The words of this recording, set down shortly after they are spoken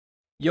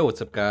Yo,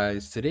 what's up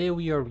guys? Today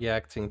we are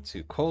reacting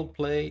to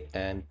Coldplay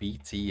and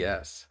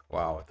BTS.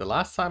 Wow, the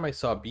last time I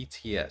saw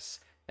BTS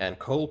and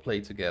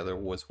Coldplay together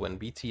was when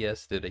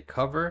BTS did a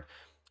cover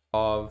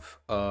of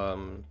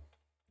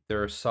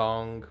their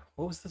song.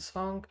 What was the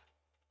song?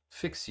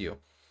 Fix You.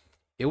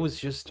 It was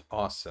just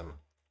awesome.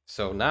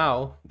 So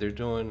now they're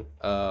doing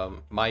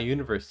My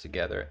Universe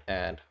together,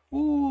 and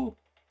ooh,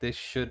 this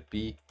should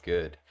be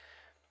good.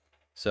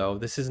 So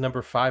this is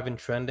number 5 in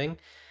trending.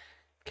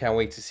 Can't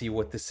wait to see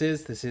what this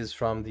is. This is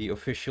from the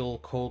official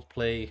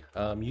Coldplay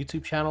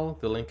YouTube channel.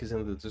 The link is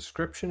in the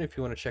description if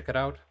you want to check it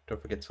out.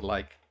 Don't forget to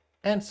like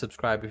and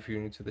subscribe if you're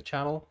new to the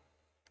channel.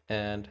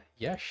 And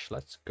yes,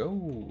 let's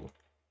go.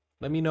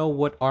 Let me know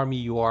what army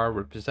you are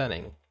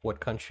representing. What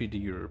country do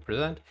you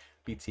represent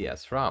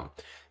BTS from?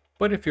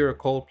 But if you're a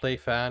Coldplay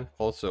fan,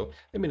 also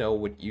let me know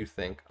what you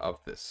think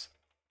of this.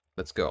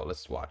 Let's go.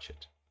 Let's watch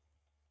it.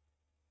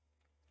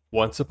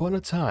 Once upon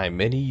a time,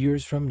 many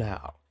years from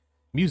now,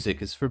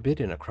 music is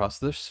forbidden across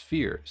the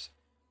spheres.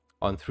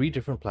 On 3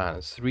 different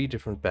planets, 3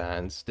 different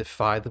bands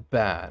defy the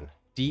ban.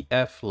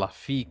 DF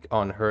Lafique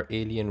on her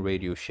alien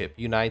radio ship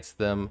unites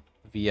them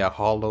via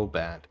hollow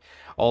band.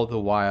 All the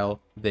while,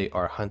 they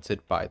are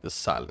hunted by the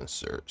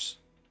silencers.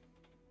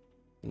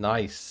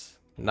 Nice.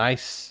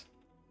 Nice.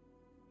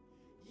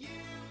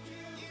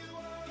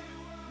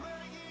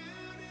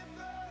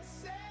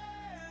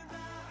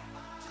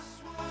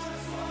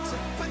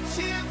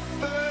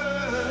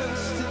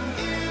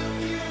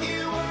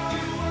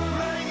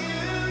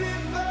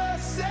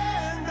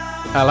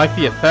 I like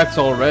the effects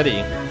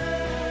already.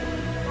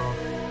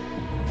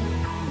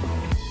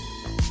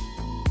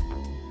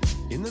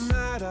 In the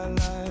night I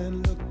lie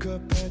and look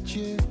up at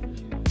you.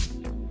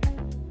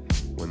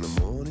 When the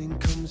morning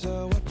comes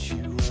I watch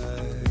you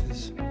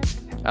rise.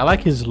 I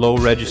like his low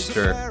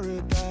register.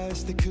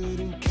 Paradise they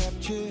couldn't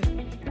capture.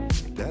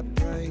 That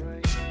bright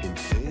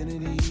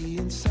infinity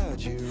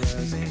inside your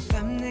eyes.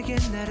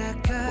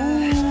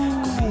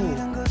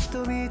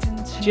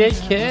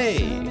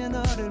 JK.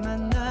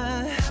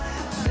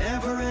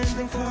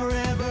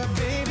 Forever,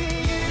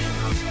 baby.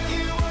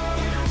 You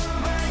are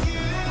my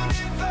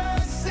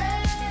universe,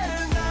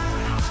 and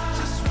I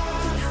just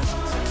want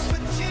to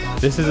put you.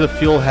 This is a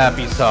feel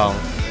happy song.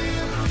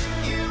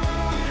 You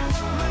are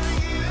my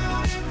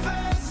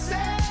universe,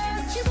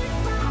 and you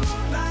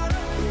light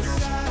up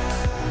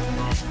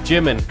inside.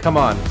 Jimin, come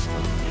on.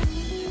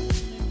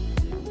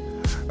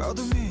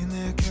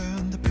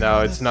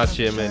 No, it's not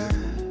Jimin.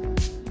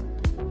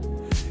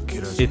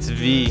 It's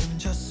V.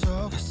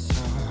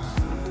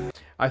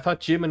 I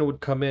thought Jimin would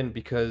come in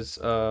because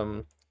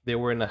they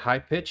were in a high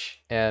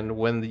pitch, and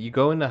when you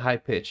go in a high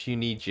pitch, you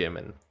need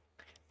Jimin.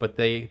 But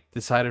they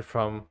decided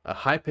from a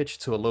high pitch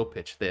to a low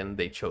pitch, then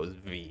they chose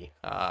V.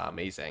 Ah,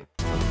 amazing.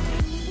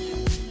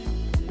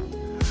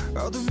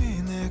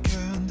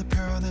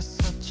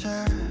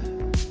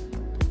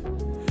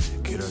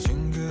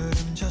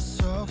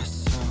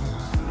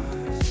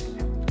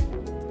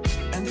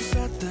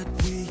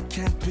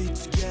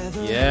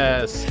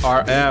 Yes,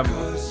 RM.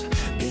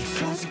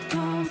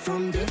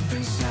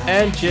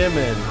 And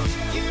Jimin.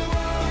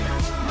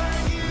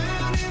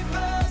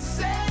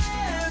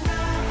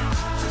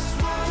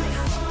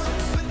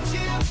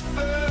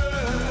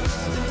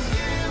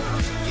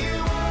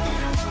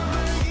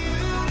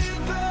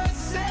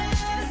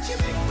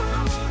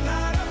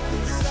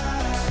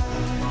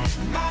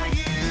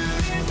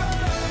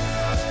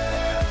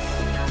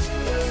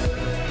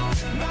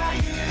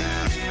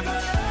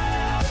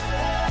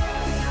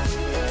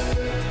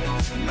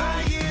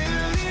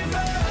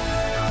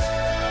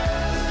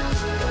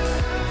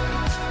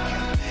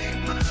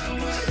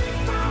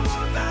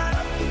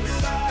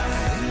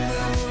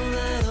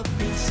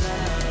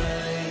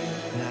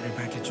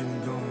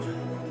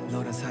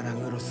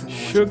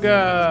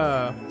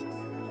 Sugar.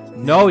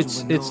 No,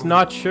 it's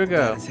not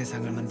Sugar.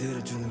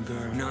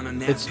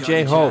 It's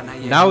J-Hope.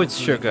 Now it's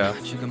Sugar.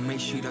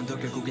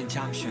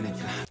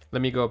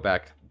 Let me go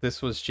back.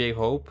 This was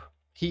J-Hope.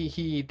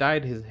 He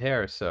dyed his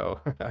hair,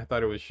 so I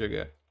thought it was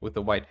Sugar with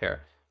the white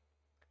hair.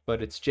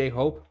 But it's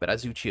J-Hope,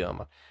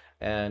 Brazuchiama.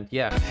 And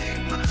yeah.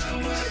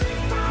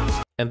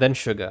 And then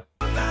Sugar.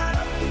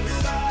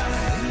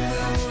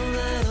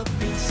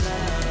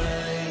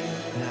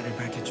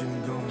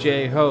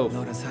 J-Hope.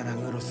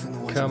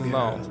 Come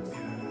on.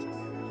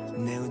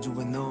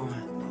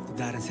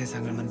 다른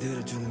세상을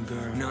만들어주는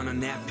girl 너는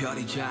내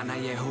별이자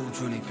나의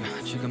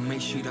호주니까 지금의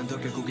시련도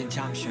결국엔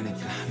잠시니까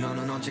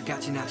너는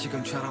언제까지나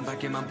지금처럼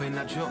밝게만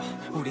빛나줘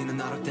우리는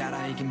너를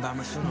따라 이긴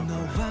밤을 수놓고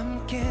너와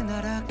함께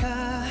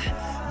날아가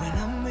When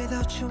I'm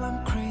without you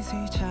I'm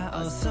crazy 자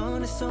어서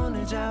내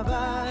손을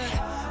잡아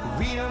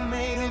We are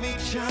made of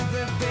each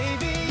other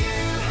baby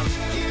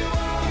You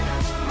are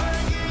my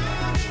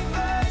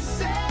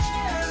universe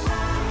and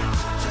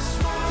I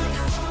just want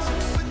to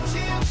put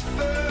you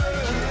first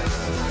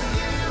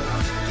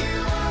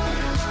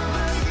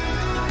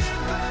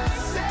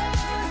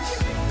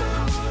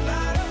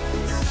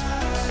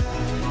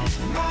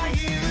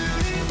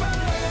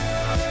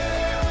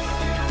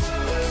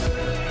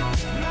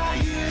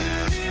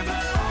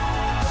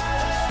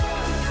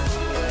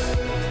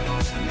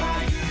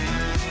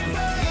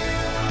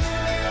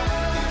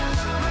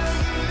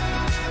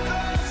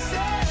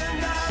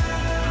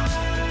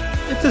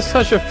is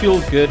such a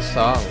feel-good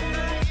song.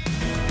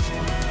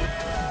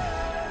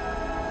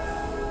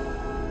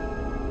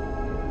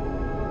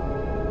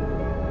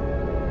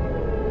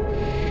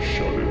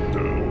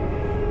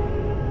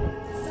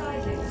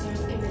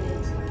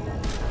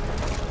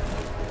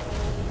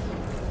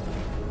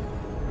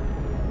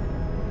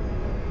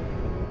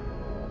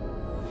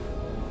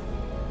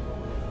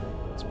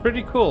 It's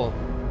pretty cool,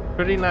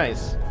 pretty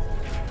nice.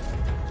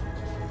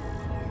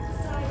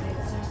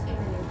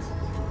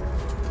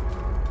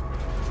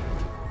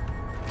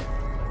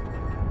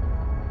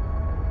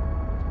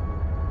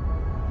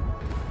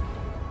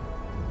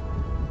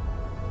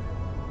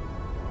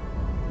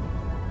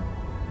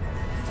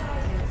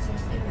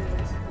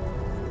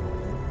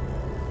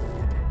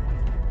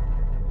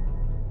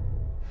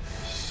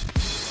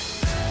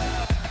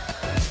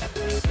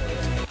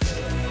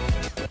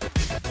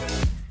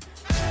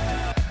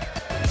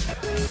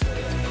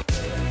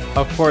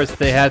 Of course,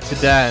 they had to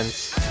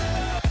dance.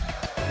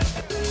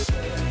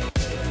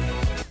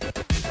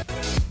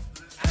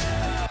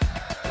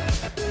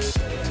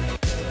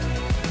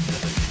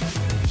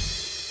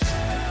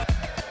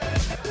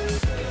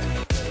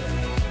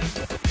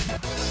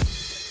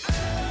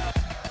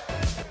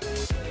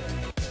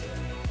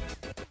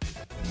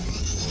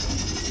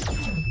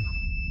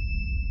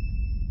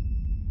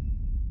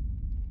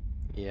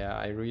 Yeah,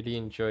 I really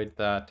enjoyed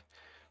that.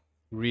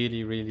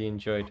 Really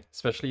enjoyed,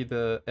 especially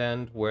the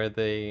end where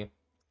they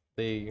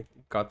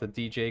got the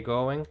DJ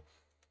going.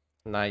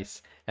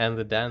 Nice. And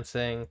the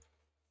dancing.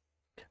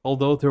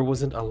 Although there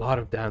wasn't a lot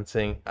of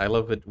dancing. I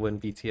love it when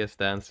BTS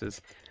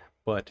dances.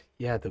 But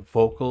yeah, the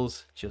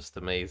vocals, just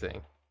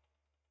amazing.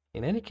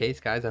 In any case,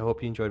 guys, I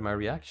hope you enjoyed my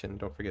reaction.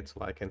 Don't forget to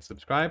like and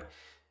subscribe.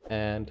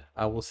 And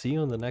I will see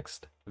you in the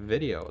next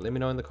video. Let me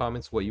know in the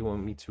comments what you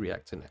want me to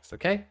react to next,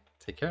 okay?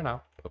 Take care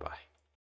now. Bye-bye.